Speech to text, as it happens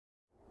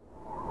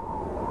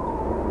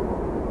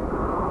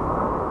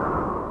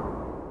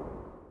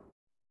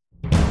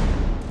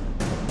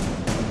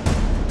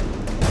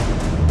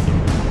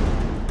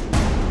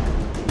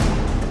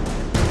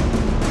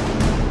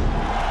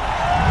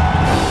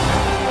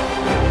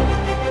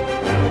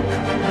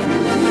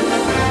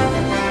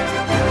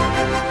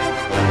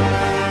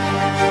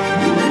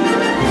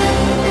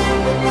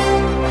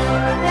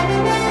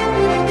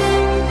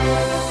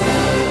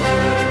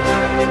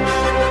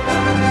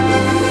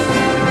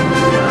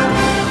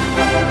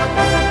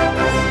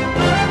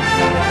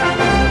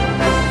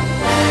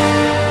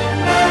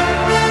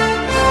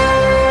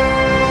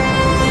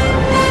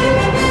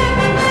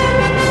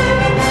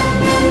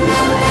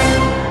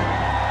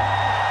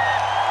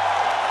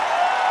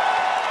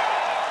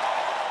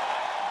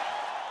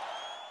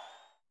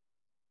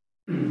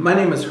My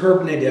name is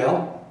Herb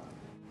Nadel.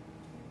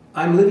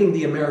 I'm living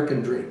the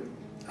American dream.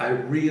 I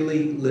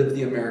really live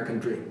the American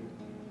dream.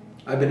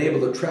 I've been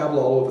able to travel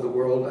all over the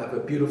world. I have a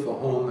beautiful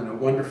home and a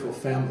wonderful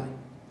family.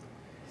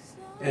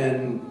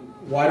 And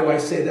why do I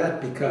say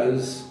that?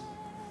 Because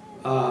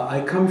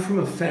I come from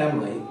a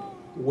family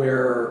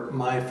where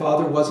my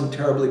father wasn't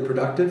terribly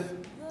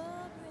productive,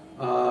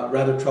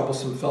 rather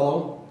troublesome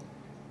fellow,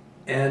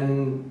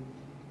 and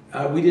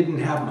we didn't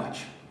have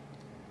much.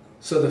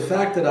 So the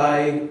fact that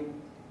I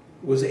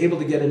was able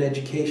to get an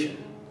education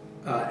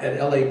at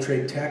LA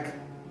Trade Tech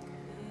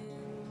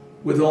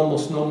with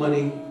almost no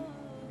money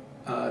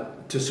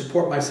to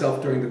support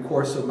myself during the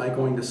course of my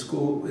going to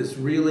school is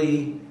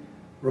really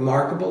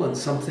remarkable and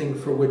something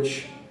for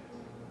which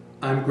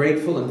I'm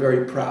grateful and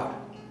very proud.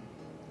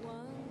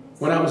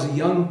 When I was a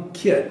young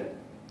kid,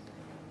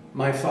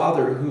 my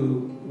father,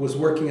 who was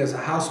working as a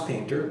house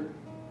painter,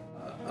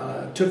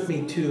 took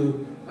me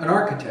to an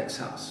architect's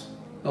house.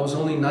 I was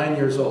only 9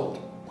 years old.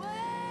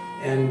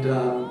 And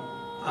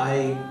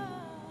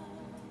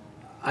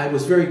I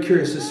was very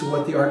curious as to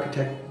what the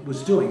architect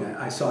was doing.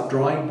 I saw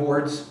drawing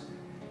boards,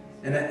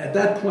 and at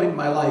that point in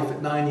my life,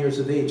 at 9 years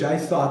of age, I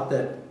thought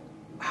that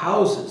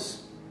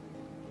houses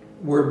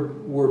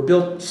were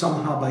built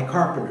somehow by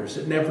carpenters.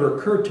 It never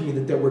occurred to me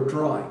that there were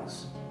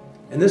drawings.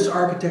 And this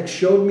architect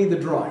showed me the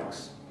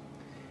drawings,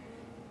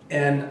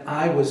 and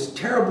I was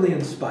terribly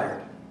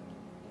inspired,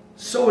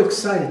 so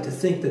excited to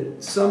think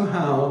that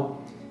somehow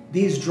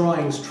these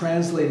drawings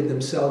translated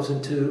themselves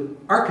into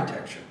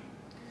architecture.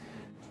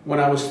 When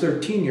I was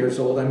 13 years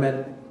old, I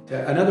met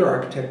another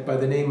architect by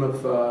the name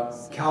of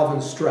Calvin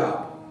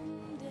Straub.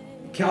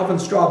 Calvin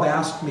Straub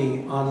asked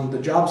me on the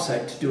job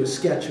site to do a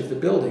sketch of the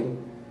building,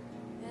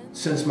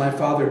 since my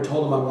father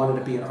told him I wanted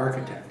to be an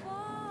architect.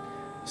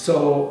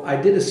 So I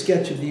did a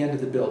sketch of the end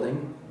of the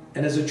building,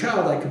 and as a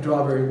child I could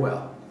draw very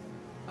well.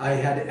 I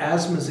had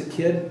asthma as a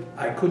kid.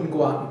 I couldn't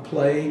go out and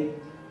play.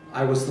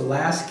 I was the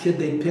last kid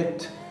they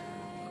picked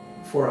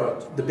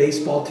for the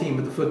baseball team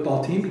or the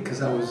football team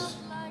because I was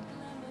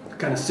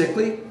kind of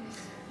sickly.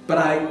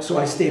 So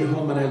I stayed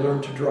home and I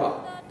learned to draw.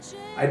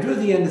 I drew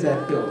the end of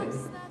that building,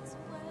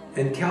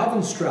 and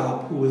Calvin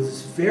Straub, who was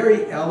this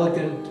very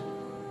elegant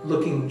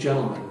looking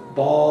gentleman,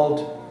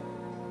 bald,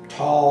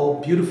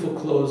 tall, beautiful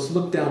clothes,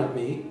 looked down at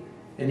me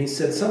and he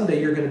said,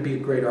 "Someday you're going to be a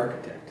great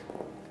architect."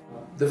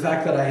 The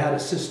fact that I had a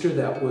sister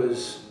that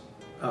was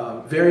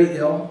very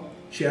ill,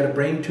 she had a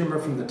brain tumor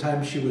from the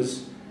time she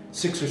was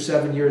 6 or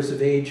 7 years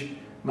of age.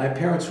 My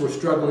parents were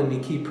struggling to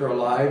keep her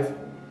alive.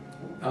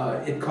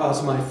 It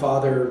caused my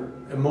father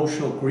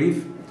emotional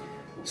grief.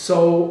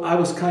 So I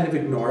was kind of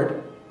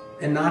ignored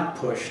and not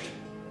pushed.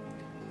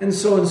 And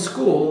so in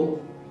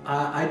school,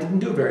 I didn't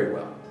do very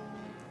well.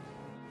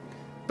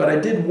 But I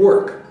did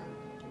work.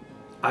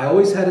 I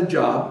always had a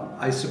job.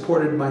 I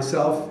supported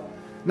myself,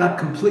 not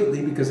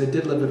completely because I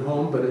did live at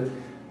home, but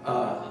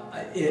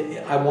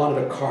I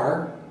wanted a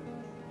car.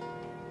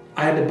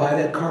 I had to buy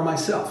that car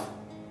myself.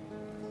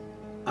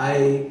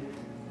 I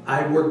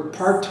worked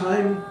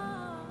part-time,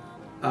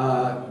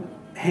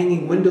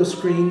 hanging window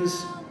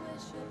screens,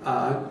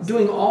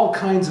 doing all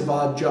kinds of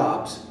odd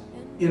jobs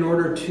in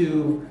order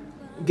to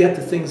get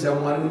the things I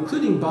wanted,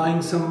 including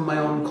buying some of my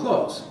own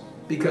clothes,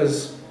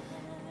 because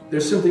there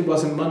simply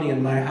wasn't money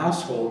in my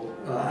household.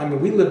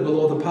 We lived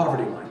below the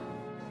poverty line.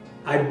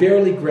 I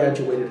barely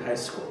graduated high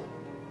school.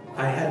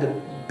 I had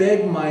to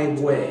beg my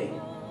way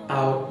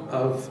out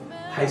of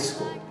high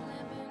school.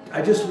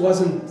 I just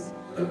wasn't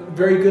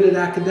very good at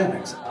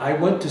academics. I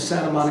went to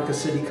Santa Monica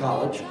City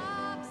College.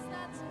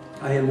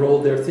 I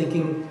enrolled there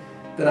thinking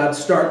that I'd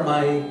start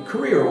my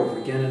career over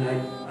again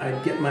and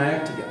I'd get my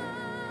act together.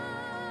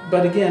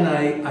 But again,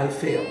 I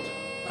failed.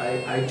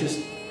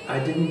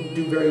 I didn't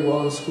do very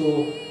well in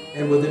school,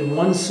 and within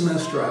one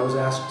semester I was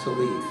asked to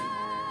leave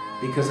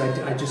because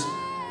I just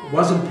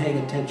wasn't paying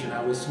attention.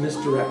 I was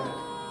misdirected.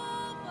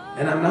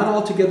 And I'm not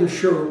altogether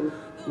sure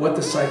what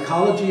the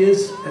psychology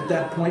is at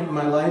that point in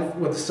my life,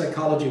 what the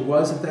psychology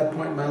was at that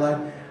point in my life.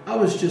 I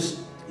was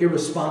just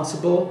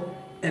irresponsible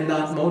and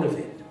not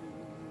motivated.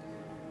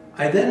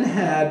 I then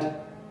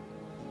had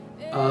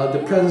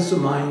the presence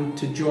of mind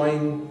to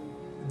join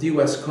the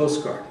U.S.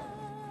 Coast Guard.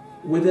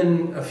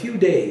 Within a few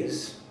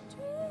days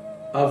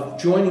of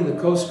joining the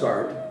Coast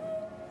Guard,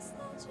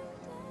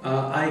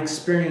 I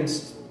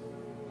experienced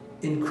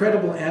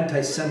incredible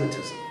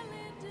anti-Semitism,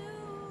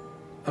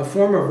 a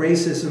form of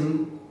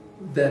racism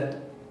that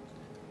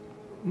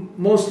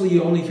mostly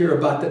you only hear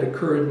about that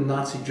occurred in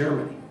Nazi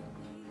Germany.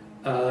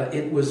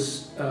 It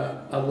was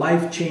a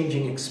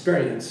life-changing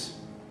experience.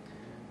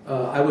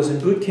 I was in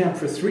boot camp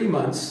for 3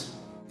 months.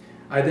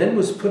 I then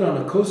was put on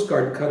a Coast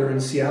Guard cutter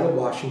in Seattle,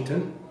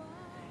 Washington,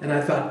 and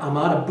I thought, I'm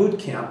out of boot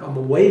camp. I'm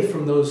away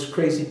from those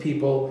crazy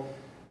people.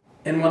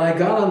 And when I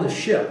got on the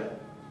ship,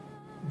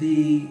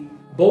 the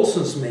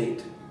bosun's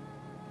mate,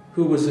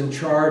 who was in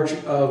charge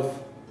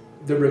of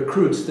the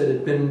recruits that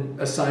had been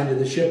assigned to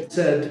the ship,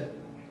 said,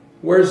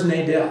 "Where's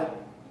Nadel?"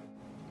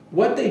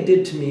 What they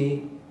did to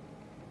me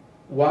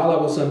while I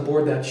was on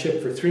board that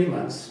ship for 3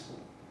 months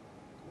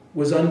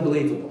was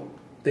unbelievable.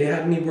 They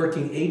had me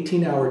working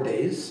 18-hour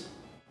days.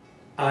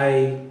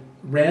 I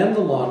ran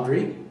the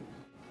laundry,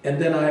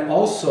 and then I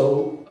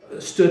also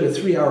stood a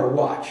 3-hour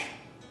watch,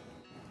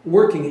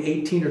 working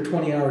 18 or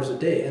 20 hours a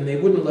day, and they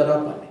wouldn't let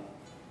up on me.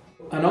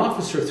 An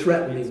officer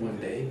threatened me one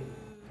day,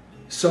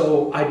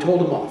 so I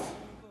told him off,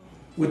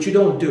 which you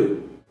don't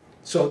do.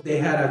 So they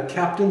had a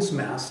captain's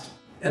mast,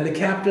 and the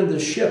captain of the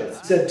ship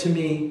said to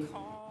me,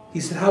 he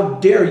said, "How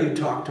dare you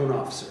talk to an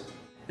officer?"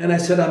 And I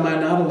said, "Am I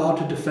not allowed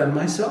to defend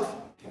myself?"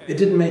 It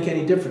didn't make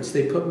any difference.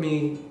 They put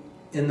me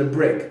in the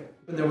brig.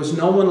 There was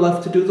no one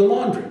left to do the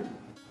laundry.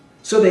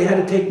 So they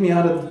had to take me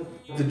out of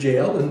the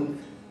jail and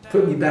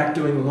put me back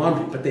doing the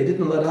laundry, but they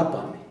didn't let up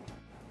on me.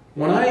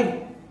 When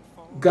I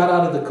got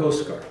out of the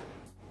Coast Guard,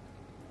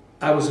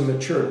 I was a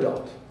mature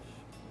adult.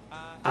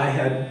 I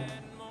had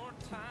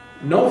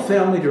no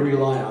family to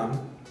rely on.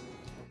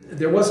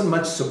 There wasn't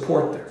much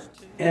support there.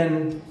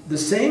 And the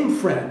same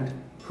friend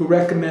who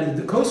recommended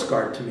the Coast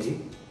Guard to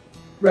me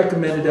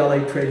recommended LA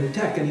Trade and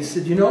Tech. And he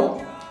said, "You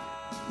know,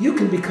 you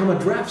can become a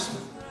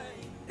draftsman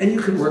and you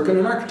can work in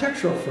an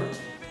architectural firm."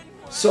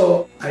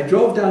 So I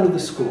drove down to the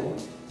school,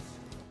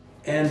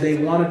 and they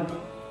wanted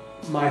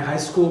my high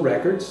school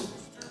records,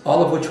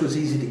 all of which was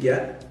easy to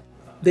get.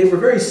 They were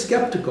very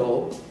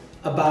skeptical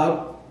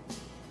about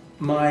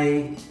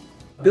my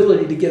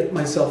ability to get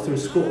myself through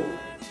school.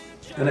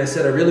 And I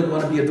said, "I really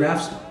want to be a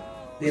draftsman."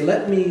 They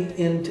let me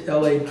into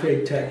LA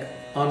Trade Tech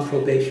on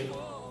probation.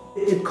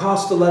 It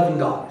cost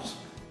 $11.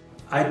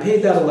 I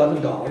paid that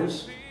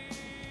 $11,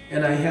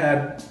 and I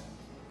had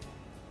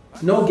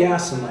no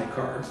gas in my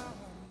car.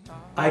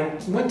 I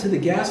went to the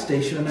gas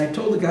station and I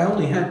told the guy I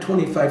only had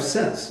 25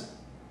 cents,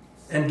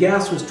 and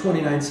gas was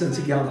 29 cents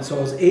a gallon. So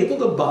I was able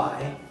to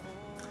buy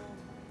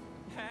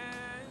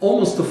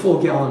almost a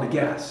full gallon of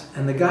gas.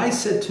 And the guy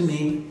said to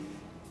me,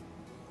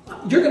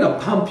 "You're going to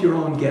pump your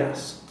own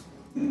gas.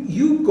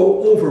 You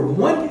go over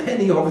 1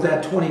 penny over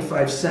that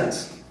 25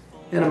 cents,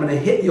 and I'm going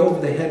to hit you over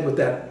the head with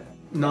that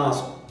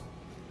nozzle."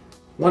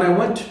 When I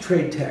went to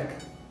Trade Tech,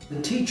 the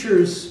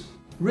teachers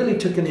really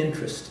took an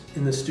interest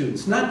in the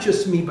students, not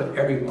just me, but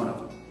every one of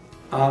them.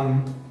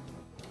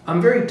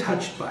 I'm very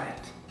touched by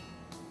it.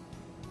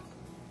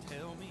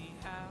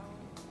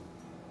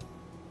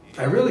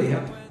 I really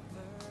am.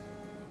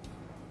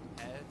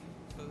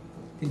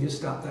 Can you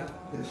stop that?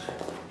 Yes.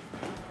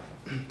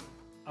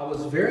 I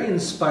was very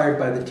inspired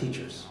by the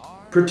teachers,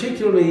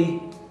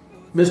 particularly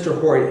Mr.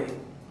 Horie,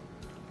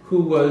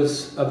 who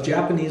was of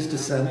Japanese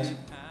descent,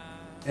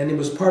 and he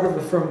was part of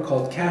a firm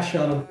called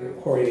Cashion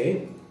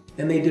Horie,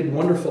 and they did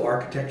wonderful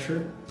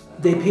architecture.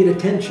 They paid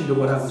attention to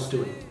what I was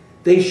doing.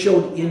 They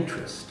showed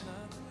interest.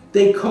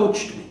 They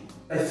coached me.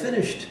 I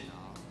finished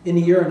in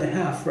 1.5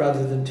 years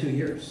rather than 2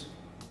 years.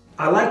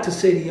 I like to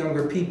say to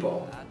younger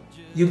people,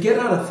 you get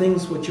out of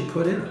things what you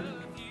put in them.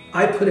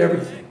 I put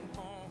everything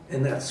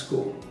in that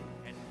school.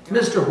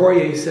 Mr.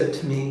 Horie said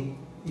to me,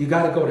 "You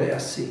got to go to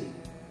SC.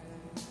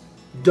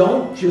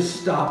 Don't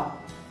just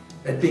stop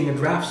at being a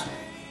draftsman.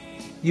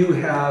 You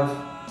have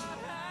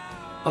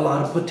a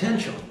lot of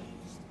potential."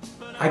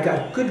 I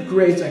got good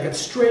grades. I got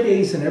straight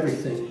A's and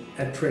everything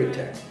at Trade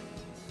Tech.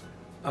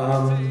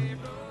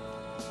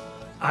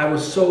 I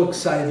was so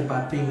excited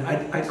about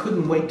I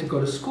couldn't wait to go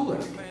to school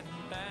every day.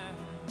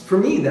 For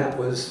me, that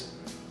was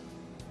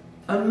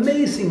an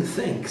amazing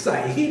thing, because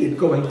I hated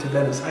going to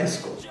Venice High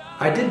School.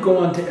 I did go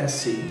on to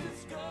SC.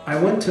 I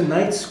went to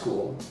night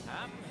school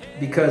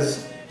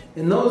because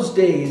in those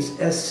days,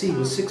 SC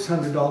was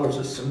 $600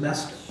 a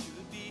semester.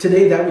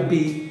 Today, that would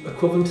be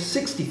equivalent to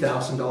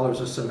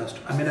 $60,000 a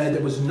semester. I mean,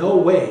 there was no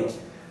way.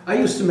 I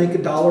used to make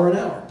 $1 an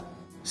hour.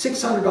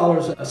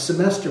 $600 a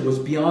semester was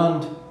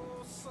beyond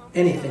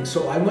anything.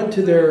 So I went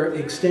to their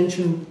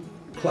extension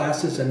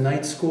classes and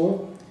night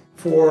school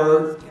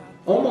for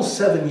almost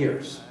 7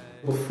 years.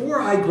 Before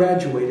I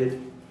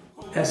graduated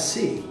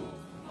SC,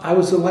 I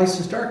was a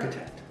licensed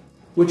architect,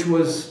 which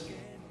was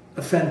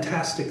a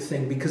fantastic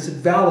thing because it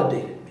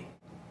validated me.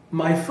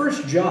 My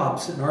first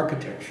jobs in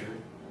architecture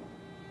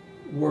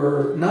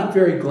were not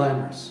very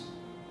glamorous.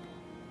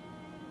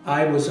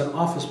 I was an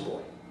office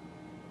boy.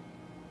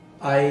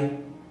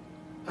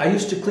 I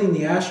used to clean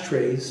the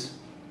ashtrays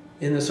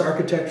in this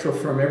architectural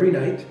firm every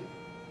night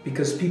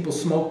because people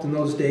smoked in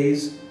those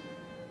days,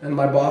 and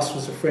my boss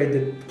was afraid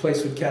that the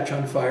place would catch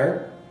on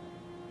fire.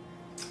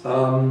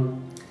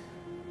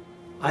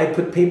 I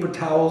put paper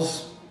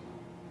towels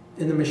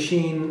in the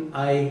machine.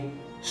 I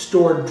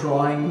stored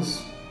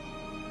drawings.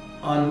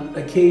 On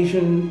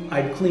occasion,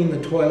 I'd clean the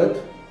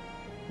toilet,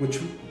 which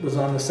was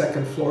on the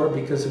second floor,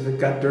 because if it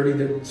got dirty,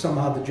 that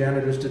somehow the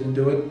janitors didn't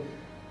do it.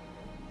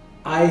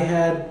 I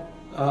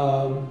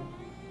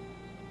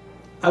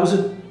was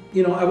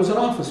an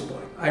office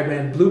boy. I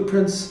ran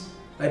blueprints.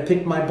 I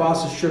picked my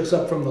boss's shirts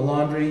up from the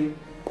laundry,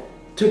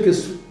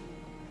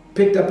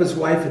 picked up his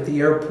wife at the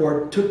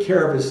airport, took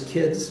care of his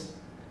kids,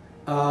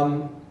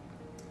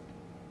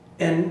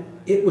 and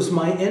it was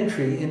my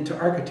entry into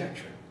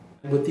architecture.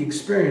 With the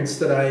experience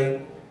that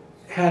I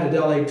had at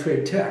LA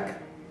Trade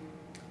Tech,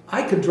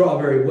 I could draw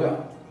very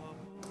well.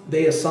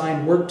 They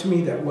assigned work to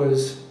me that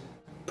was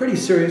pretty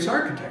serious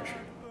architecture.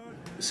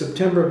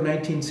 September of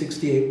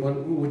 1968,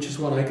 which is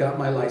when I got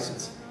my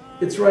license.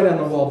 It's right on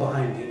the wall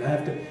behind me. And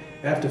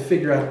I have to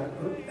figure out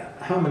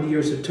how many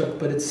years it took,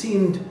 but it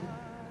seemed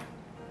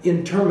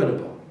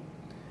interminable.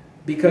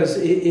 Because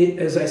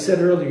as I said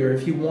earlier,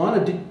 if you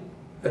wanted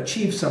to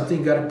achieve something,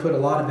 you got to put a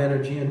lot of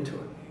energy into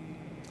it.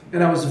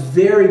 And I was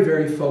very,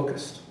 very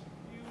focused.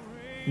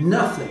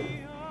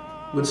 Nothing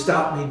would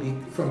stop me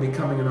from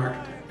becoming an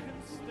architect.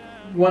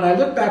 When I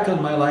look back on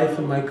my life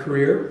and my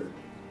career,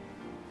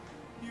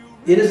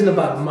 it isn't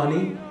about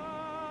money.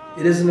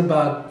 It isn't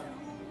about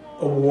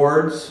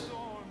awards.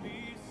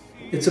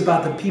 It's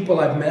about the people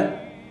I've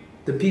met,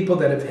 the people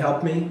that have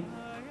helped me.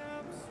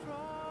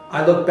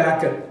 I look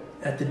back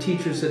at the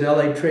teachers at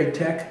LA Trade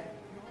Tech.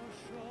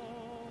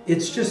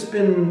 It's just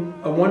been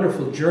a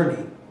wonderful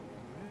journey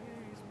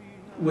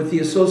with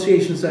the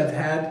associations I've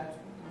had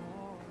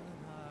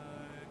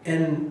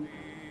and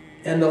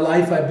the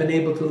life I've been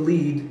able to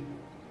lead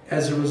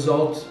as a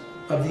result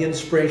of the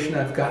inspiration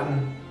I've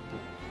gotten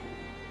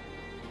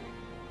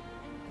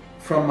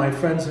from my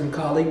friends and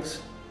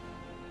colleagues.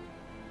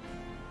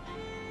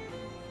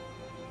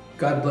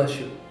 God bless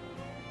you.